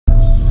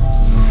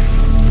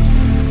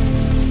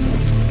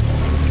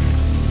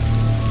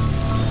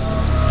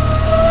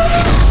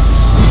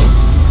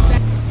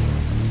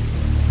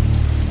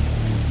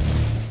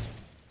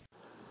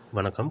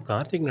வணக்கம்.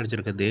 கார்த்திக்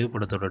நடிச்சிருக்க தேவ்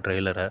படத்தோட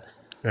ட்ரெய்லரை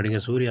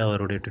நடிகர் சூர்யா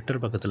அவருடைய ட்விட்டர்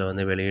பக்கத்தில்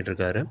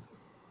வெளியிட்டிருக்காரு.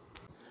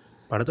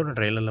 படத்தோட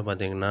ட்ரெய்லரில்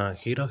பார்த்தீங்கன்னா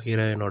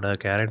ஹீரோயினோட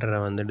கேரக்டரை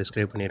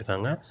டிஸ்கிரைப்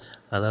பண்ணியிருக்காங்க.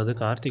 அதாவது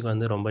கார்த்திக்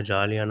ரொம்ப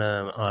ஜாலியான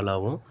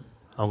ஆளாகவும்,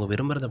 அவங்க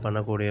விரும்புகிறத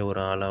பண்ணக்கூடிய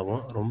ஒரு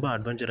ஆளாகவும், ரொம்ப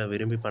அட்வென்ச்சரை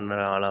விரும்பி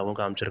பண்ணுற ஆளாகவும்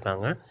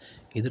காமிச்சிருக்காங்க.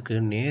 இதுக்கு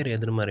நேர்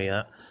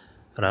எதிர்மறையாக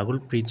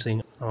பிரீத்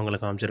சிங் அவங்கள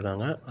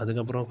காமிச்சிருக்காங்க.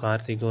 அதுக்கப்புறம்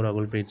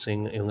கார்த்திக்கும் பிரீத்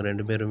சிங் இவங்க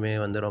 2 பேருமே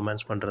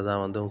ரொமான்ஸ் பண்ணுறதா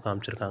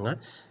காமிச்சிருக்காங்க.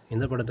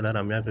 இந்த படத்தில்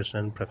ரம்யா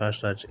கிருஷ்ணன், பிரகாஷ்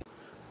ராஜ்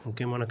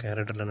முக்கியமான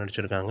கேரக்டரில்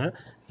நடிச்சிருக்காங்க.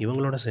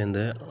 இவங்களோட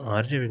சேர்ந்து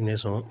ஆர்ஜே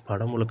விக்னேஷும்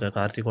படம் முழுக்க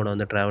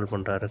கார்த்திகோட ட்ராவல்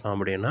பண்ணுறாரு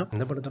காமெடினா.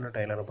 இந்த படத்தோட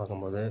ட்ரைலரை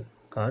பார்க்கும்போது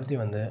கார்த்தி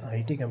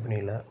ஐடி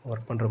கம்பெனியில்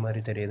ஒர்க் பண்ணுற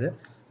மாதிரி தெரியுது.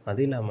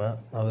 அது இல்லாமல்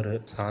அவர்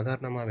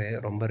சாதாரணமாகவே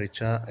ரொம்ப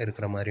ரிச்சாக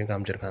இருக்கிற மாதிரியும்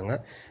காமிச்சிருக்காங்க.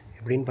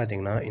 எப்படின்னு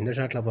பார்த்தீங்கன்னா, இந்த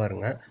ஷாட்டில்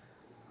பாருங்கள்,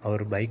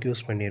 அவர் பைக்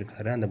யூஸ்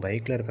பண்ணியிருக்காரு. அந்த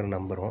பைக்கில் இருக்கிற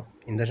நம்பரும்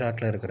இந்த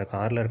ஷாட்டில் இருக்கிற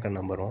காரில் இருக்கிற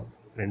நம்பரும்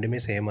ரெண்டுமே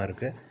சேமாக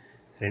இருக்குது.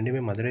 ரெண்டுமே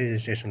மதுரை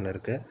ரெஜிஸ்ட்ரேஷனில்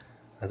இருக்குது.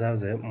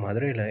 அதாவது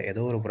மதுரையில்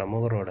ஏதோ ஒரு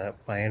பிரமுகரோட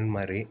பையன்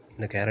மாதிரி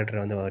இந்த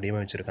கேரக்டரை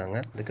வடிவமைச்சிருக்காங்க.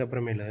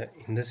 அதுக்கப்புறமேல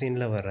இந்த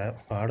சீனில் வர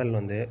பாடல்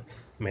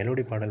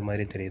மெலோடி பாடல்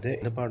மாதிரி தெரியுது.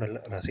 இந்த பாடல்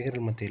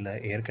ரசிகர்கள் மத்தியில்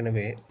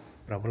ஏற்கனவே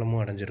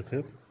பிரபலமும் அடைஞ்சிருக்கு.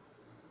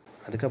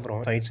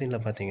 அதுக்கப்புறம் ஃபைட்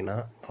சீனில் பார்த்தீங்கன்னா,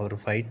 அவர்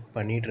ஃபைட்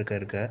பண்ணிகிட்டு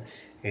இருக்க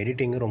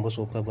எடிட்டிங்கும் ரொம்ப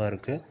சூப்பராக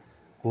இருக்குது.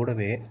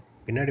 கூடவே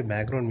பின்னாடி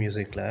பேக்ரவுண்ட்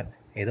மியூசிக்கில்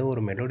ஏதோ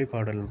ஒரு மெலோடி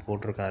பாடல்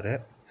போட்டிருக்காரு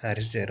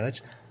ஹாரிஸ் ஜெயராஜ்.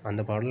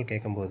 அந்த பாடல்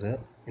கேட்கும்போது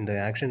இந்த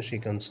ஆக்ஷன்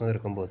சீக்வன்ஸும்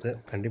இருக்கும்போது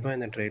கண்டிப்பாக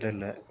இந்த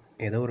ட்ரெய்லரில்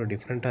ஏதோ ஒரு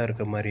டிஃப்ரெண்ட்டாக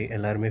இருக்க மாதிரி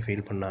எல்லாருமே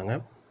ஃபீல் பண்ணாங்க.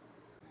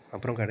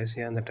 அப்புறம்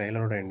கடைசியாக அந்த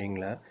ட்ரெய்லரோட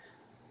எண்டிங்கில்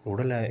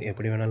உடலை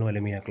எப்படி வேணாலும்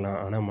வலிமையாக்கலாம்,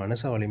 ஆனால்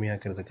மனசை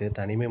வலிமையாக்கிறதுக்கு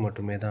தனிமை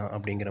மட்டுமே தான்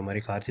அப்படிங்கிற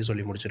மாதிரி கார்த்தி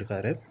சொல்லி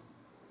முடிச்சிருக்காரு.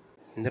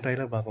 இந்த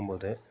ட்ரெய்லர்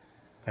பார்க்கும்போது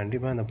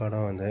கண்டிப்பாக இந்த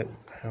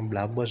படம்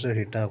பிளாக் பஸ்டர்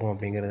ஹிட் ஆகும்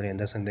அப்படிங்கிறதுல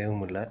எந்த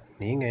சந்தேகமும் இல்லை.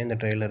 நீங்கள் இந்த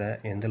ட்ரெய்லரை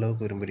எந்த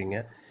அளவுக்கு விரும்புகிறீங்க?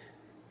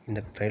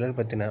 இந்த ட்ரெய்லர்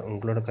பற்றின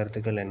உங்களோட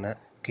கருத்துக்கள் என்ன?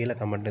 கீழே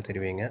கமெண்ட்டில்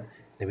தெரிவிங்க.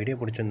 இந்த வீடியோ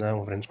பிடிச்சிருந்தா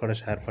உங்கள் ஃப்ரெண்ட்ஸ் கூட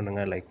ஷேர்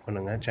பண்ணுங்கள், லைக்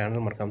பண்ணுங்கள்.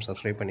 சேனல் மறக்காமல்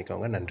சப்ஸ்கிரைப்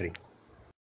பண்ணிக்கோங்க. நன்றி.